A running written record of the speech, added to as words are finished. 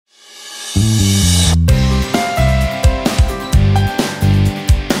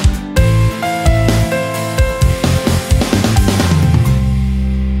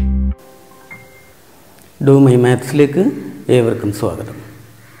DOMYMATHSിലേക്ക് ഏവർക്കും സ്വാഗതം.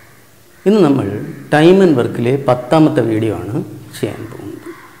 ഇന്ന് നമ്മൾ ടൈം ആൻഡ് വർക്കിലെ 10ാമത്തെ വീഡിയോ ആണ് ചെയ്യാൻ പോകുന്നത്.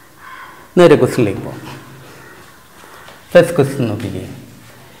 നേരെ ക്വസ്റ്റ്യനിലേക്ക് പോകാം. ഫസ്റ്റ് ക്വസ്റ്റ്യൻ നോക്കിക്കേ.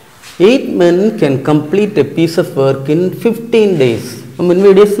 8 men can complete a piece of work in 15 days. മുൻ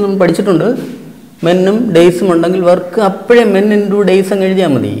വീഡിയോസ് നമ്മൾ പഠിച്ചിട്ടുണ്ട്. മെന്നും ഡേയ്സും ഉണ്ടെങ്കിൽ വർക്ക് അപ്പോഴേ മെൻ ഇൻറ്റു ഡേയ്സ് അങ്ങ്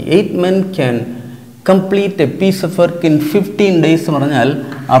എഴുതിയാൽ മതി. 8 men can complete a piece of work in 15 days എന്ന് പറഞ്ഞാൽ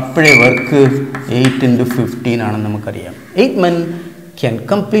അപ്പോഴേ വർക്ക് 8 into 15 ആണെന്ന് നമുക്കറിയാം. 8 men can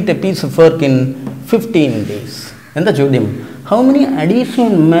complete a piece of work in 15 days. എന്താ ചോദ്യം? How many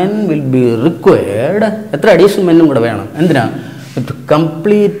additional men will be required? എത്ര അഡീഷണൽ മെന്നും കൂടെ വേണം? എന്തിനാ? To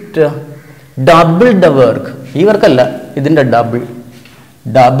complete double the work. ഈ വർക്കല്ല, ഇതിൻ്റെ ഡബിൾ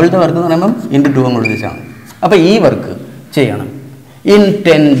ദ വർക്ക് എന്ന് പറയുമ്പം ഇൻറ്റു 2 അങ്ങോട്ട് വെച്ചാണ്. അപ്പോൾ ഈ വർക്ക് ചെയ്യണം ഇൻ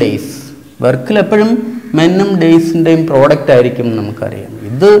 10 days. വർക്കിൽ എപ്പോഴും മെന്നും ഡേയ്സിൻ്റെയും പ്രോഡക്റ്റ് ആയിരിക്കും നമുക്കറിയാം.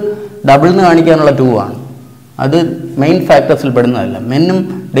 ഇത് ഡബിൾ എന്ന് കാണിക്കാനുള്ള 2 ആണ്. അത് മെയിൻ ഫാക്ടേഴ്സിൽ പെടുന്നതല്ല. മെന്നും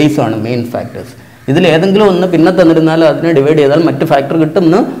ഡേയ്സും ആണ് മെയിൻ ഫാക്ടേഴ്സ്. ഇതിൽ ഏതെങ്കിലും ഒന്ന് പിന്നെ തന്നിരുന്നാൽ അതിനെ ഡിവൈഡ് ചെയ്താൽ മറ്റ് ഫാക്ടർ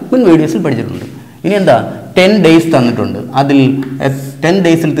കിട്ടുമെന്ന് മുൻ വീഡിയോസിൽ പഠിച്ചിട്ടുണ്ട്. ഇനി എന്താ? 10 days തന്നിട്ടുണ്ട്. അതിൽ 10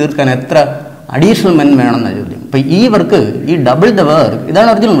 daysൽ തീർക്കാൻ എത്ര അഡീഷണൽ മെൻ വേണമെന്നാണ് ചോദ്യം. അപ്പോൾ ഈ വർക്ക്, ഈ ഡബിൾ ദ വർക്ക്, ഇതാണ്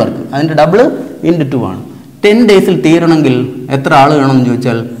ഒറിജിനൽ വർക്ക്, അതിൻ്റെ ഡബിൾ ഇൻറ്റു 2 ആണ്. 10 daysൽ തീരണമെങ്കിൽ എത്ര ആൾ വേണമെന്ന്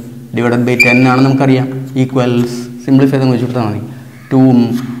ചോദിച്ചാൽ ഡിവൈഡഡ് ബൈ 10 ആണെന്ന് നമുക്കറിയാം. ഈക്വൽസ് സിംപ്ലിഫൈ ചെയ്ത് വെച്ച് കൊടുത്താൽ മതി. 2ഉം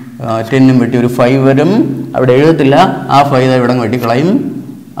 10ഉം വെട്ടി ഒരു 5 വരും. അവിടെ എഴുതത്തില്ല, ആ 5 ഇവിടെ വെട്ടിക്കളയും.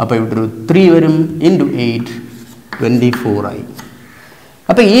 അപ്പോൾ ഇവിടെ ഒരു 3 വരും. ഇൻറ്റു 8 24 ആയി.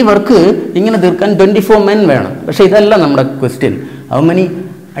 അപ്പോൾ ഈ വർക്ക് ഇങ്ങനെ തീർക്കാൻ 24 men വേണം. പക്ഷേ ഇതല്ല നമ്മുടെ question. How many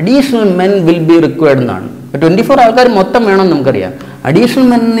additional men will be required എന്നാണ്. അപ്പോൾ 24 ആൾക്കാർ മൊത്തം വേണം നമുക്കറിയാം. അഡീഷണൽ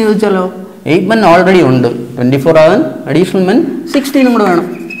മെൻ എന്ന് ചോദിച്ചാലോ 8 men ഓൾറെഡി ഉണ്ട്. 24 ആകാൻ അഡീഷണൽ മെൻ 16 കൂടെ വേണം.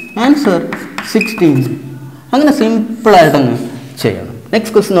 ആൻസർ 16. അങ്ങനെ സിമ്പിളായിട്ടങ്ങ് ചെയ്യണം.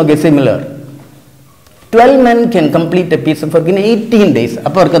 നെക്സ്റ്റ് ക്വസ്റ്റ്യൻ നോക്കിയാൽ similar. 12 men can complete a piece of work in 18 days.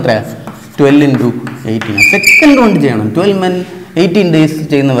 അപ്പോൾ അവർക്ക് എത്രയാണ്? 12 into 18. സെക്കൻഡ് കൊണ്ട് ചെയ്യണം. 12 men 18 days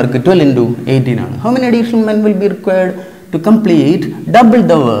ചെയ്യുന്ന വർക്ക് 12 into 18 ആണ്. How many additional men will be required to complete double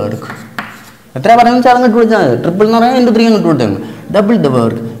the work? എത്ര പറയുന്നത് വെച്ചാൽ അങ്ങോട്ട് വിളിച്ചാൽ ട്രിപ്പിൾ എന്ന് പറയാൻ ഇൻറ്റു 3 അങ്ങോട്ട് കൊടുത്താൽ double the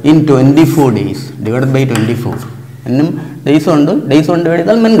work in 24 days divided by 24. എന്നും ഡേയ്സ് കൊണ്ട് ഡിവൈഡ്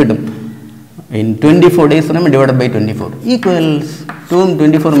ചെയ്താൽ മെൻ കിട്ടും. ഇൻ 24 days പറയുമ്പോൾ ഡിവൈഡ് ബൈ 24 ഈക്വൽസ് 2ഉം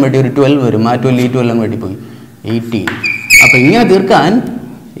 24ഉം വേണ്ടി ഒരു 12 വരും. ആ 12 ഈ 12 വേണ്ടി പോയി 18. അപ്പോൾ ഇങ്ങനെ തീർക്കാൻ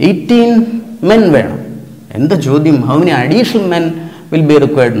 18 men വേണം. എന്താ ചോദ്യം? How many additional men will be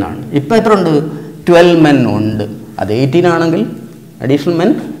required എന്നാണ്. ഇപ്പോൾ എത്ര ഉണ്ട്? 12 men ഉണ്ട്. അത് 18 ആണെങ്കിൽ അഡീഷണൽ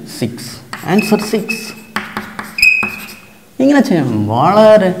മെൻ 6. ആൻസർ 6. ഇങ്ങനെ ചെയ്യണം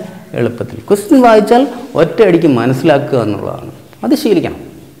വളരെ എളുപ്പത്തിൽ. ക്വസ്റ്റ്യൻ വായിച്ചാൽ ഒറ്റയടിക്ക് മനസ്സിലാക്കുക എന്നുള്ളതാണ്. അത് ശീലിക്കണം.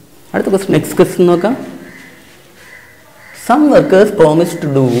 അടുത്ത ക്വസ്റ്റ്യൻ, നെക്സ്റ്റ് ക്വസ്റ്റ്യൻ നോക്കാം. Some workers promise to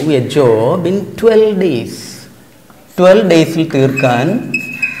do A job in 12 days. 12 daysൽ തീർക്കാൻ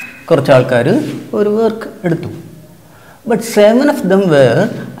കുറച്ച് ആൾക്കാർ ഒരു വർക്ക് എടുത്തു. But 7 of them were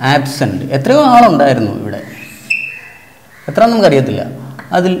absent. എത്രയോ ആളുണ്ടായിരുന്നു ഇവിടെ. എത്ര നമുക്കറിയത്തില്ല.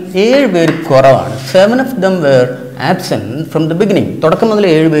 അതിൽ 7 പേര് കുറവാണ്. 7 of them were absent from the beginning. തുടക്കം മുതൽ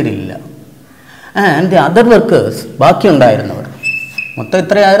 7 പേരില്ല. ആൻഡ് ദി അതർ വർക്കേഴ്സ്, ബാക്കി ഉണ്ടായിരുന്നവർ, മൊത്തം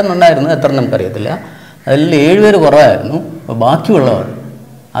എത്രയായിരുന്നു ഉണ്ടായിരുന്നത് എത്ര നമുക്കറിയത്തില്ല. അതിൽ 7 പേര് കുറവായിരുന്നു. അപ്പോൾ ബാക്കിയുള്ളവർ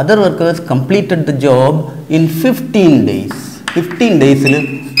other workers completed the job in 15 days. 15 daysൽ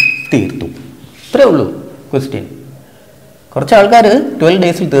തീർത്തു. ഇത്രയേ ഉള്ളൂ ക്വസ്റ്റ്യൻ. കുറച്ച് ആൾക്കാർ 12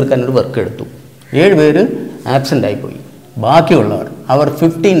 daysൽ തീർക്കാൻ ഒരു വർക്ക് എടുത്തു. 7 പേര് ആബ്സെൻ്റ് ആയിപ്പോയി. ബാക്കിയുള്ളവർ അവർ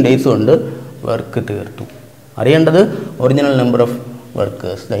 15 days കൊണ്ട് വർക്ക് തീർത്തു. അറിയേണ്ടത് ഒറിജിനൽ നമ്പർ ഓഫ്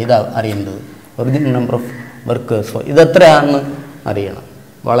വർക്കേഴ്സ്. ഇതാ അറിയേണ്ടത് ഒറിജിനൽ നമ്പർ ഓഫ് വർക്കേഴ്സ്. ഇതെത്രയാണെന്ന് അറിയണം.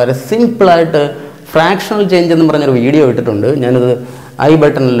 വളരെ സിമ്പിളായിട്ട് ഫ്രാക്ഷണൽ ചേഞ്ച് എന്ന് പറഞ്ഞൊരു വീഡിയോ ഇട്ടിട്ടുണ്ട്. ഞാനത് ഐ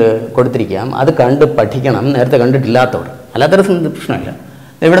ബട്ടണിൽ കൊടുത്തിരിക്കാം. അത് കണ്ട് പഠിക്കണം, നേരത്തെ കണ്ടിട്ടില്ലാത്തവർ. അല്ലാത്തൊരു പ്രശ്നമില്ല.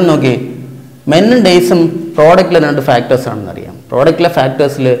 ഇവിടെ നോക്കി, മെന്നും ഡേയ്സും പ്രോഡക്റ്റിലെ 2 ഫാക്ടേഴ്സ് ആണെന്ന് അറിയാം. പ്രോഡക്റ്റിലെ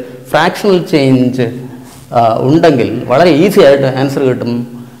ഫാക്ടേഴ്സിൽ ഫ്രാക്ഷണൽ ചേഞ്ച് ഉണ്ടെങ്കിൽ വളരെ ഈസി ആയിട്ട് ആൻസർ കിട്ടും.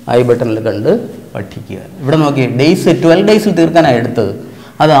 ഐ ബട്ടണിൽ കണ്ട് പഠിക്കുക. ഇവിടെ നോക്കി, ഡേയ്സ് 12 daysൽ തീർക്കാനാണ് എടുത്തത്.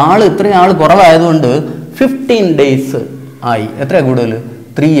 അത് ഇത്രയും ആൾ കുറവായതുകൊണ്ട് 15 days ആയി. എത്രയാണ് കൂടുതൽ?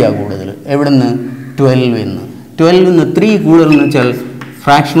 3 കൂടുതൽ. എവിടുന്ന്? 12 നിന്ന്. 12 3 കൂടുതലെന്ന് വെച്ചാൽ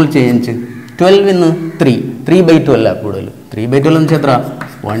ഫ്രാക്ഷണൽ ചേഞ്ച് 12 3. 3/12 കൂടുതൽ. 3/12 എന്ന് വെച്ചാൽ എത്ര?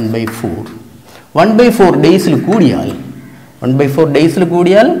 1/4. 1/4 ഡേയ്സിൽ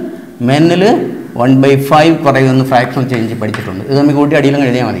കൂടിയാൽ മെന്നിൽ 1/5 കുറയുമെന്ന് ഫ്രാക്ഷണൽ ചേഞ്ച് പഠിച്ചിട്ടുണ്ട്. ഇത് നമുക്ക് കൂട്ടി അടിയിലും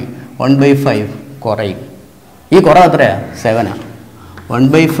എഴുതിയാൽ മതി. 1/5 കുറയും. ഈ കുറവ് എത്രയാണ്? 7ആണ്.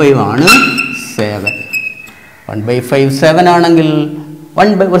 1/5 ആണ് 7. 1/5 7 ആണെങ്കിൽ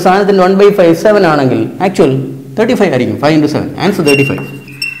ഒരു സാധനത്തിൻ്റെ 1/5 7 ആണെങ്കിൽ ആക്ച്വൽ 35 ആയിരിക്കും. 5 into 7 ആൻസർ 35.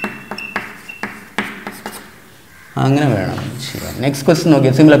 അങ്ങനെ വേണം ചെയ്യാൻ. നെക്സ്റ്റ് ക്വസ്റ്റ്യൻ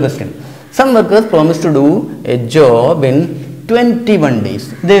നോക്കിയാൽ similar question. Some workers promise to do A job in 21 days.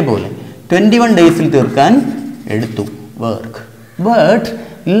 ഇതേപോലെ 21 days തീർക്കാൻ എടുത്തു work. But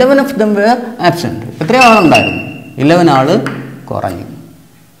 11 of them were absent. എത്ര ആളുണ്ടായിരുന്നു? 11 ആള് കുറഞ്ഞു.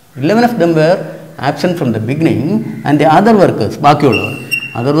 11 of them were absent from the beginning and the other workers, ബാക്കിയുള്ളവർ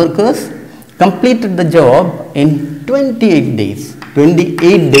other workers completed the job in 28 days.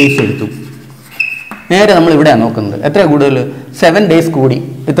 28 days എടുത്തു. നേരെ നമ്മൾ ഇവിടെയാണ് നോക്കുന്നത്. എത്ര കൂടുതൽ? 7 days കൂടി.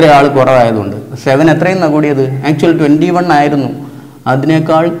 ഇത്ര ആൾ കുറവായതുകൊണ്ട് 7 എത്രയെന്നാണ് കൂടിയത്? ആക്ച്വൽ 21 ആയിരുന്നു.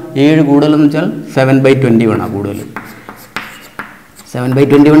 അതിനേക്കാൾ 7 കൂടുതലെന്ന് വെച്ചാൽ 7/21 ആണ് കൂടുതൽ.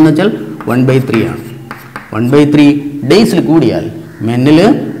 7/21 എന്ന് വെച്ചാൽ 1/3 ആണ്. 1/3 ഡേയ്സിൽ കൂടിയാൽ മെന്നിൽ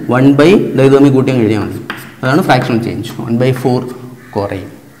 1/, തമ്മിൽ കൂട്ടിയാൽ കഴിഞ്ഞാൽ മതി. അതാണ് ഫ്രാക്ഷണൽ ചേഞ്ച്. 1/4 കുറയും.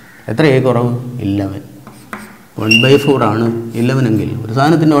 എത്രയായി കുറവ്? 11. 1/4 ആണ് 11 എങ്കിൽ ഒരു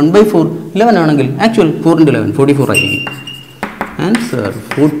സാധനത്തിൻ്റെ 1/4 11 ആണെങ്കിൽ ആക്ച്വൽ 4 × 11 44 ആയിരിക്കും. ആൻസർ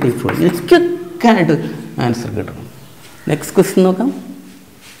 44. ക്വിക്കായിട്ട് ആൻസർ കിട്ടണം. നെക്സ്റ്റ് ക്വസ്റ്റ്യൻ നോക്കാം.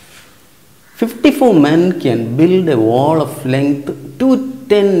 54 men can build a wall of length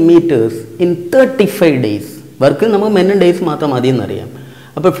 210 meters in 35 days. Work നമുക്ക് മെൻ ഡേയ്സ് മാത്രം മതി എന്നറിയാം.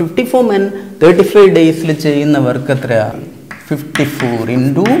 അപ്പോൾ 54 men 35 ഡേയ്സിൽ ചെയ്യുന്ന വർക്ക് എത്രയാണ്? 54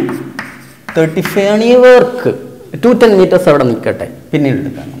 × 35 ആണ് ഈ വർക്ക്. 210 meters അവിടെ നിൽക്കട്ടെ, പിന്നീട്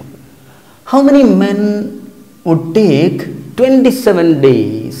എടുക്കാം നമുക്ക്. How many men would take 27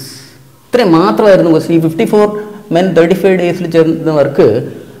 days? ഇത്രയും മാത്രമായിരുന്നു ക്വസ്റ്റ്യൻ. ഈ 54 men 35 ഡേയ്സിൽ ചെയ്യുന്ന work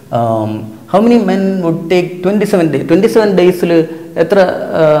how many men would take 27 days? 27 ഡേയ്സിൽ എത്ര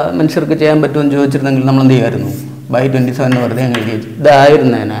മനുഷ്യർക്ക് ചെയ്യാൻ പറ്റുമെന്ന് ചോദിച്ചിരുന്നെങ്കിൽ നമ്മൾ എന്ത് ചെയ്യുമായിരുന്നു? ബൈ 27 എന്ന് വെറുതെ അങ്ങ് എഴുതി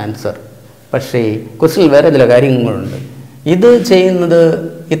ഇതായിരുന്നു ഞാൻ ആൻസർ. പക്ഷേ ക്വസ്റ്റ്യനിൽ വേറെ ചില കാര്യങ്ങളുണ്ട്. ഇത് ചെയ്യുന്നത്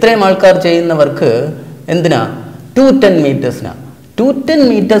ഇത്രയും ആൾക്കാർ ചെയ്യുന്ന വർക്ക് എന്തിനാ? 210 meters-നാ. 210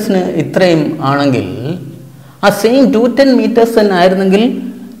 meters-ന് ഇത്രയും ആണെങ്കിൽ ആ സെയിം 210 meters തന്നെ ആയിരുന്നെങ്കിൽ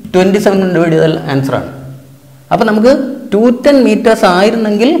 27 കൊണ്ട് ഡിവൈഡ് ചെയ്താൽ ആൻസറാണ്. അപ്പം നമുക്ക് 210 meters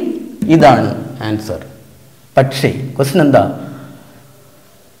ആയിരുന്നെങ്കിൽ ഇതാണ് ആൻസർ. പക്ഷേ ക്വസ്റ്റ്യൻ എന്താ?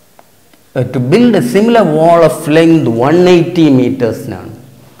 To build A similar wall of length 180 meters-നാണ്.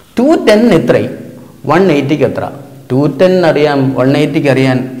 210 എത്രയും 180ക്ക് എത്ര? 210 അറിയാം, 180ക്ക്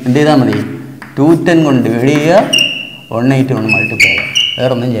അറിയാൻ എന്ത് ചെയ്താൽ മതി? 210 കൊണ്ട് ഡിവൈഡ് ചെയ്യുക, 180 കൊണ്ട് മൾട്ടിപ്ലൈ ചെയ്യുക.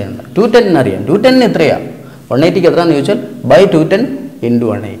 വേറെ ഒന്നും ചെയ്യണ്ട. 210 അറിയാം. 210 എത്രയാണ്? 180ക്ക് എത്രയാണെന്ന് ചോദിച്ചാൽ ബൈ 210 ×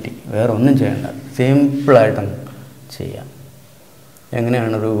 180. വേറെ ഒന്നും ചെയ്യണ്ട. സിമ്പിളായിട്ടൊന്ന് ചെയ്യാം.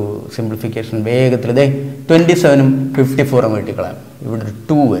 എങ്ങനെയാണൊരു സിംപ്ലിഫിക്കേഷൻ വേഗത്തിൽ? ഇതേ 27-ഉം 54-ഉം വെട്ടിക്കളയാം. ഇവിടെ ഒരു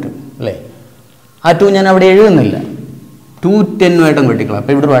 2 വരും അല്ലേ? ആ 2 ഞാൻ അവിടെ എഴുതുന്നില്ല. 210-ഉമായിട്ടും വെട്ടിക്കളയാം.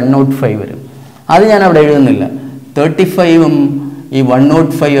 അപ്പോൾ ഇവിടെ 105 വരും. അത് ഞാൻ അവിടെ എഴുതുന്നില്ല. 35-ഉം ഈ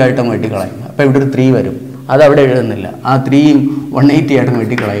 105-ആയിട്ടും വെട്ടിക്കളയും. അപ്പോൾ ഇവിടെ ഒരു 3 വരും. അത് അവിടെ എഴുതുന്നില്ല. ആ 3-ഉം 180-ആയിട്ടും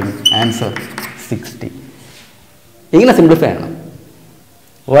വെട്ടിക്കളയും. ആൻസർ 60. ഇങ്ങനെ സിംപ്ലിഫൈ ചെയ്യണം.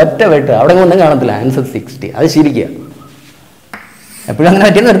 ഒറ്റ വെട്ട് അവിടെ ഒന്നും കാണത്തില്ല. ആൻസർ 60. അത് ശരിക്കുക. എപ്പോഴും അങ്ങനെ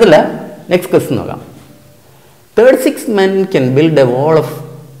പറ്റിയെന്ന് വരത്തില്ല. നെക്സ്റ്റ് ക്വസ്റ്റ്യൻ നോക്കാം. 36 men can build a wall of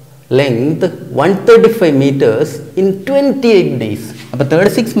length 135 meters in 28 days. അപ്പോൾ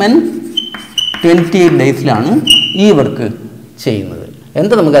 36 men 28 ഡേയ്സിലാണ് ഈ വർക്ക് ചെയ്യുന്നത്.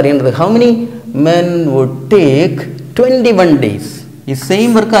 എന്താ നമുക്ക് അറിയേണ്ടത്? How many men would take 21 days? ഈ സെയിം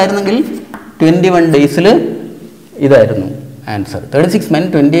വർക്ക് ആയിരുന്നെങ്കിൽ 21 ഡേയ്സിൽ ഇതായിരുന്നു ആൻസർ. 36 men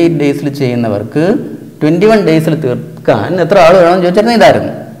 28 ഡേയ്സിൽ ചെയ്യുന്ന വർക്ക് 21 ഡേയ്സിൽ തീർക്കാൻ എത്ര ആൾ വേണമെന്ന് ചോദിച്ചിരുന്നത്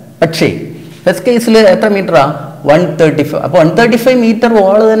ഇതായിരുന്നു. പക്ഷേ ഫസ്റ്റ് കേസിൽ എത്ര മീറ്ററാണ്? 135. അപ്പോൾ 135 meter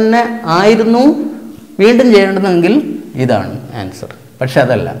വാൾ തന്നെ ആയിരുന്നു വീണ്ടും ചെയ്യേണ്ടതെങ്കിൽ ഇതാണ് ആൻസർ. പക്ഷെ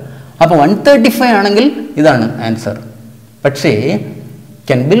അതല്ല. അപ്പോൾ 135 ആണെങ്കിൽ ഇതാണ് ആൻസർ. പക്ഷേ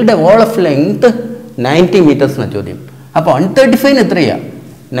can build A wall of length 90 meters എന്ന ചോദ്യം. അപ്പോൾ 135-ന് എത്രയാണ്?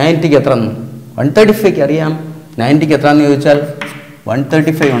 90-ക്ക് എത്ര? 135-ക്ക് അറിയാം. 90-ക്ക് എത്രയാണെന്ന് ചോദിച്ചാൽ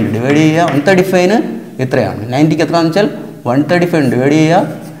 135 കൊണ്ട് ഡിവൈഡ് ചെയ്യുക. 135-ന് എത്രയാണ്? 90-ക്ക് എത്രയാണെന്ന് വെച്ചാൽ 135 കൊണ്ട് ഡിവൈഡ് ചെയ്യുക,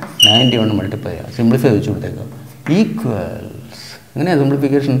 90 കൊണ്ട് മൾട്ടിപ്ലൈ ചെയ്യുക. സിംപ്ലിഫൈ വെച്ച് കൊടുത്തേക്കുക. ഈക്വൽസ്. എങ്ങനെയാണ്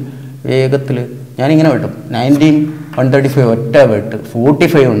സിംപ്ലിഫിക്കേഷൻ? വേഗത്തിൽ ഞാനിങ്ങനെ വെട്ടും. 90-യും 135 ഒറ്റ വെട്ട്.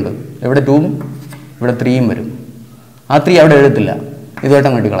 45 ഉണ്ട്. ഇവിടെ 2-ഉം ഇവിടെ 3-യും വരും. ആ 3 അവിടെ എഴുതത്തില്ല.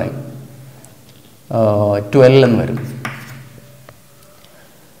 ഇതുമായിട്ടും വെട്ടിക്കളയും. 12 എന്ന് വരും.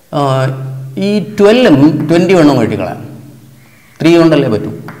 ഈ 12-ഉം 21-ഉം വെട്ടിക്കളയാം. 3 കൊണ്ടല്ലേ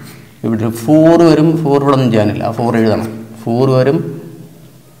പറ്റും. ഇവിടെ 4 വരും. 4 ഇവിടെ ഒന്നും ചെയ്യാനില്ല. ആ 4 എഴുതണം. 4 വരും.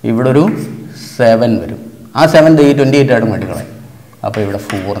 ഇവിടെ ഒരു 7 വരും. ആ 7 ഈ 28 ആയിട്ടും വെട്ടിക്കളയും. അപ്പോൾ ഇവിടെ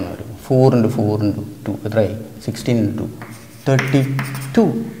 4 എന്ന് വരും. 4 × 4 × 2 എത്രയായി? 16 × 2 32.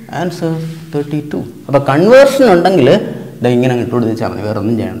 ആൻസർ 32. അപ്പോൾ കൺവേർഷൻ ഉണ്ടെങ്കിൽ ഇങ്ങനെ ഇട്ട് കൊടുത്താൽ മതി. വേറെ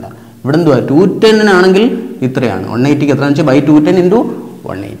ഒന്നും ചെയ്യണ്ട. ഇവിടെ എന്തുവാ? 210-നാണെങ്കിൽ ഇത്രയാണ്. 180-ക്ക് എത്രയാണെന്ന് വെച്ചാൽ ബൈ 210 ×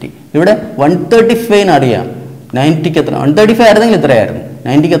 180. ഇവിടെ 135-ന് അറിയാം. 90ക്ക് എത്ര 135 ആയിരുന്നെങ്കിൽ ഇത്രയായിരുന്നു.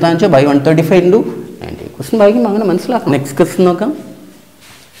 90ക്ക് എത്രയാണെന്ന് വെച്ചാൽ ബൈ 135 ഇൻറ്റു 90. ക്വസ്റ്റ്യൻ വായിക്കുമ്പോൾ അങ്ങനെ മനസ്സിലാക്കാം. നെക്സ്റ്റ് ക്വസ്റ്റ്യൻ നോക്കാം.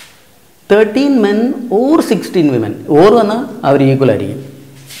 13 men or 16 women. ഓർ വന്നാൽ അവർ ഈക്വൽ ആയിരിക്കും.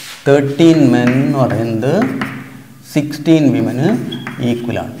 13 men എന്ന് പറയുന്നത് 16 women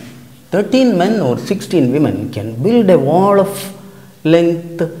ഈക്വലാണ്. 13 men or 16 women can build a wall of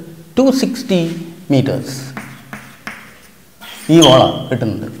length 260 meters. ഈ വാളാണ്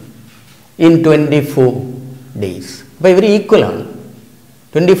കിട്ടുന്നത് ഇൻ 24 days. അപ്പോൾ ഇവർ ഈക്വലാണ്.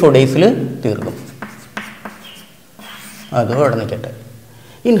 24 ഡേയ്സിൽ തീർക്കും. അത് അവിടെ നിൽക്കട്ടെ.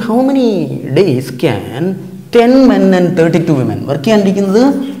 In how many days can 10 men and 32 women? Work ചെയ്യാനിരിക്കുന്നത്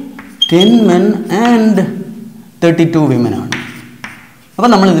 10 men and 32 women ആണ്. അപ്പോൾ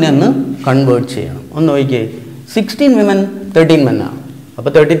നമ്മൾ ഇതിനെ ഒന്ന് കൺവേർട്ട് ചെയ്യണം. ഒന്ന് നോക്കിയേ. 16 women 13 men ആണ്.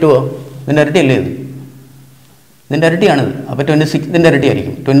 അപ്പോൾ 32 ഇതിൻ്റെ ഇരട്ടിയല്ലേ ഇത്? ഇതിൻ്റെ ഇരട്ടിയാണിത്. അപ്പോൾ 26 ഇതിൻ്റെ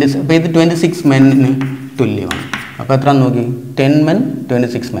ഇരട്ടിയായിരിക്കും. 20. അപ്പോൾ ഇത് 26 മെന്നിന് തുല്യമാണ്. അപ്പോൾ എത്രയാണെന്ന് നോക്കി. 10 men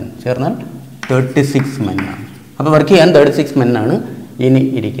 26 men ചേർന്നാൽ 36 men ആണ്. അപ്പോൾ വർക്ക് ചെയ്യാൻ 36 men ആണ് ഇനി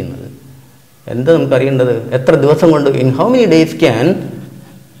ഇരിക്കുന്നത്. എന്താ നമുക്കറിയേണ്ടത്? എത്ര ദിവസം കൊണ്ട് in how many days can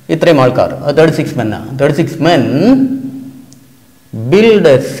ഇത്രയും ആൾക്കാർ 36 men ആണ്. 36 men build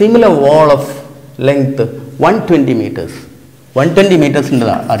a similar wall of length 120 meters. 120 meters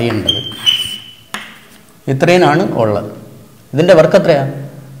അറിയേണ്ടത്. ഇത്രയാണ് ഉള്ളത്. ഇതിൻ്റെ വർക്ക് എത്രയാണ്?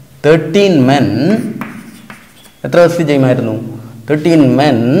 13 men എത്ര ദിവസത്തിൽ ചെയ്യുമായിരുന്നു? 13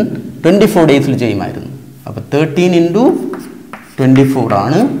 men 24 ഡേയ്സിൽ ചെയ്യുമായിരുന്നു. അപ്പോൾ 13 ഇൻറ്റു 24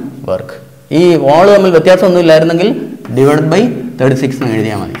 ആണ് വർക്ക്. ഈ വാള് തമ്മിൽ വ്യത്യാസമൊന്നും ഇല്ലായിരുന്നെങ്കിൽ ഡിവൈഡ് ബൈ 36 എന്ന്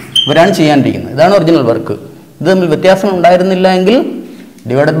എഴുതിയാൽ മതി. ഇവരാണ് ചെയ്യാനിരിക്കുന്നത്. ഇതാണ് ഒറിജിനൽ വർക്ക്. ഇത് തമ്മിൽ വ്യത്യാസം ഉണ്ടായിരുന്നില്ല എങ്കിൽ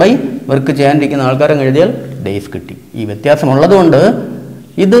ഡിവൈഡ് ബൈ വർക്ക് ചെയ്യാനിരിക്കുന്ന ആൾക്കാരെ എഴുതിയാൽ ഡേയ്സ് കിട്ടി. ഈ വ്യത്യാസമുള്ളത് കൊണ്ട്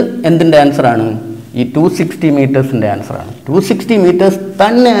ഇത് എന്തിൻ്റെ ആൻസറാണ്? ഈ 260 മീറ്റേഴ്സിൻ്റെ ആൻസറാണ്. 260 മീറ്റേഴ്സ്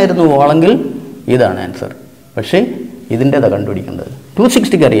തന്നെ ആയിരുന്നു വാളെങ്കിൽ ഇതാണ് ആൻസർ. പക്ഷേ ഇതിൻ്റെതാണ് കണ്ടുപിടിക്കേണ്ടത്.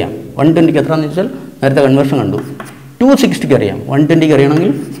 260ക്ക് അറിയാം. 120ക്ക് എത്രയാണെന്ന് വെച്ചാൽ നേരത്തെ കൺവേർഷൻ കണ്ടു. 260ക്ക് അറിയാം. 120ക്ക്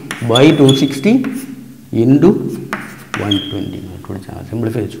അറിയണമെങ്കിൽ ബൈ 260 ഇൻറ്റു 120 കൊടുച്ചാൽ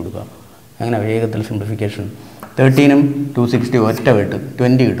സിംപ്ലിഫൈ വെച്ച് കൊടുക്കുക. അങ്ങനെ വേഗത്തിൽ സിംപ്ലിഫിക്കേഷൻ. 13ഉം 260 ഒറ്റ വെട്ട്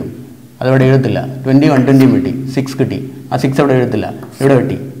 20 കിട്ടും. അതവിടെ എഴുതത്തില്ല. 20 120 വെട്ടി 6 കിട്ടി. ആ 6 അവിടെ എഴുതത്തില്ല. ഇവിടെ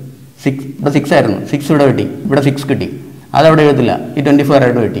വെട്ടി 6. ഇവിടെ 6 ആയിരുന്നു. 6 ഇവിടെ വെട്ടി. ഇവിടെ 6 കിട്ടി. അതവിടെ എഴുതത്തില്ല. ഈ 24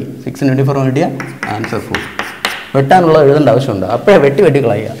 ആയിട്ട് വെട്ടി 6 24 വെട്ടിയ ആൻസർ 4. വെട്ടാനുള്ള എഴുതേണ്ട ആവശ്യമുണ്ട്. അപ്പോഴേ വെട്ടി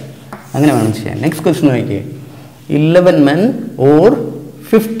കളയുക. അങ്ങനെ വേണം ചെയ്യാൻ. നെക്സ്റ്റ് ക്വസ്റ്റ്യൻ നോക്കിയേ. 11 men or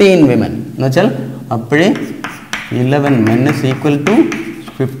 15 women എന്ന് വെച്ചാൽ അപ്പോഴേ 11 men is equal to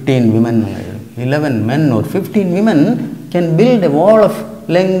 15 women. 11 men or 15 women can build a wall of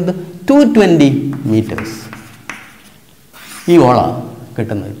length 220 meters. ഈ വാളാണ്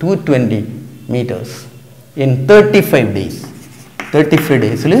കിട്ടുന്നത് 220 meters in 35 days. 35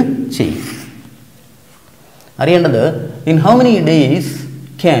 ഡേയ്സിൽ ചെയ്യും. അറിയേണ്ടത് in how many days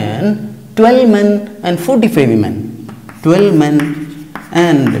can 12 men and 45 women? 12 men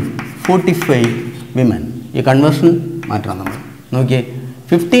and 45 women. ഈ conversion മാറ്റണം നമ്മൾ. നോക്കിയേ.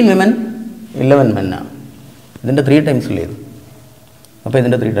 15 women 11 men ആണ്. ഇതിൻ്റെ 3 ടൈംസ് അല്ലേ ഇത്? അപ്പോൾ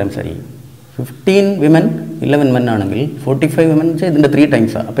ഇതിൻ്റെ 3 ടൈംസ് ആയിരിക്കും. 15 women 11 men ആണെങ്കിൽ 45 women വെച്ചാൽ ഇതിൻ്റെ 3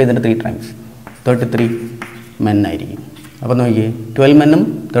 ടൈംസാണ്. അപ്പോൾ ഇതിൻ്റെ 3 ടൈംസ് 33 men ആയിരിക്കും. അപ്പോൾ നോക്കിയേ. 12 മെന്നും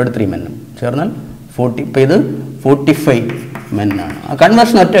 33 മെന്നും ചേർന്നാൽ 40. ഇപ്പോൾ ഇത് 45 men ആണ്. ആ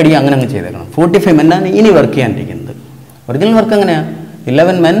കൺവേർഷൻ ഒറ്റ അടി അങ്ങനെ അങ്ങ് ചെയ്തേക്കണം. 45 men ആണ് ഇനി വർക്ക് ചെയ്യാനിരിക്കുന്നത്. ഒറിജിനൽ വർക്ക് എങ്ങനെയാണ്?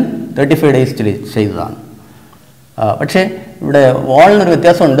 11 men 35 ഡേയ്സ് ചെയ്തതാണ്. പക്ഷേ ഇവിടെ വാളിനൊരു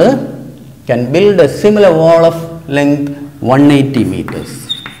വ്യത്യാസമുണ്ട്. Can build A similar wall of length 180 meters.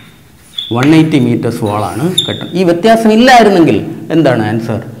 180 meters വാളാണ് കിട്ടും. ഈ വ്യത്യാസം ഇല്ലായിരുന്നെങ്കിൽ എന്താണ്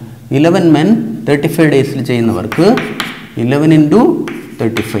ആൻസർ? 11 men 35 ഡേയ്സിൽ ചെയ്യുന്നവർക്ക് 11 ഇൻറ്റു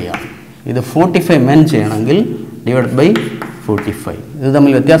 35 ആണ്. ഇത് 45 men ചെയ്യണമെങ്കിൽ ഡിവൈഡ് ബൈ 45. ഇത്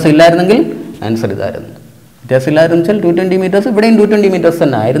തമ്മിൽ വ്യത്യാസം ഇല്ലായിരുന്നെങ്കിൽ ആൻസർ ഇതായിരുന്നു. വ്യത്യാസം ഇല്ലായിരുന്നു വെച്ചാൽ 220 meters. ഇവിടെയും 220 meters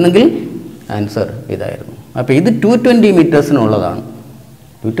തന്നെ ആയിരുന്നെങ്കിൽ ആൻസർ ഇതായിരുന്നു. അപ്പോൾ ഇത് 220 metersനുള്ളതാണ്.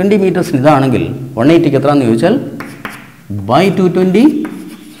 220 meters ഇതാണെങ്കിൽ 180ക്ക് എത്രയാണെന്ന് ചോദിച്ചാൽ ബൈ 220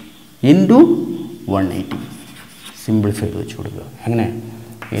 ഇൻറ്റു 180. സിംപ്ലിഫൈ ചെയ്ത് വെച്ച് കൊടുക്കുക. അങ്ങനെ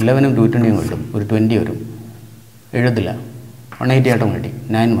 11ഉം 220 കിട്ടും. ഒരു 20 വരും. എഴുതില്ല. 180 ആയിട്ടും കിട്ടി.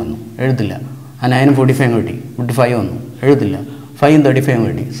 9 വന്നു. എഴുതില്ല. ആ 9 45 കിട്ടി. 55 വന്നു. എഴുതില്ല. 5 35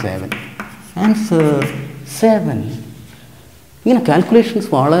 കിട്ടി. 7. ആൻസർ 7. ഇങ്ങനെ കാൽക്കുലേഷൻസ്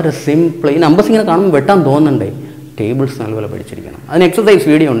വളരെ സിമ്പിൾ. ഈ നമ്പേഴ്സ് ഇങ്ങനെ കാണുമ്പോൾ വെട്ടാൻ തോന്നുന്നുണ്ടേ. ടേബിൾസ് നല്ലപോലെ പഠിച്ചിരിക്കണം. അതിന് എക്സസൈസ്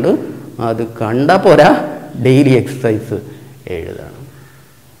വീഡിയോ ഉണ്ട്. അത് കണ്ടാൽ പോരാ, ഡെയിലി എക്സസൈസ് എഴുതണം.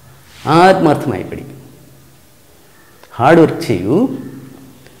 ആത്മാർത്ഥമായി പഠിക്കും. ഹാർഡ് വർക്ക് ചെയ്യൂ.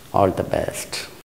 All the best.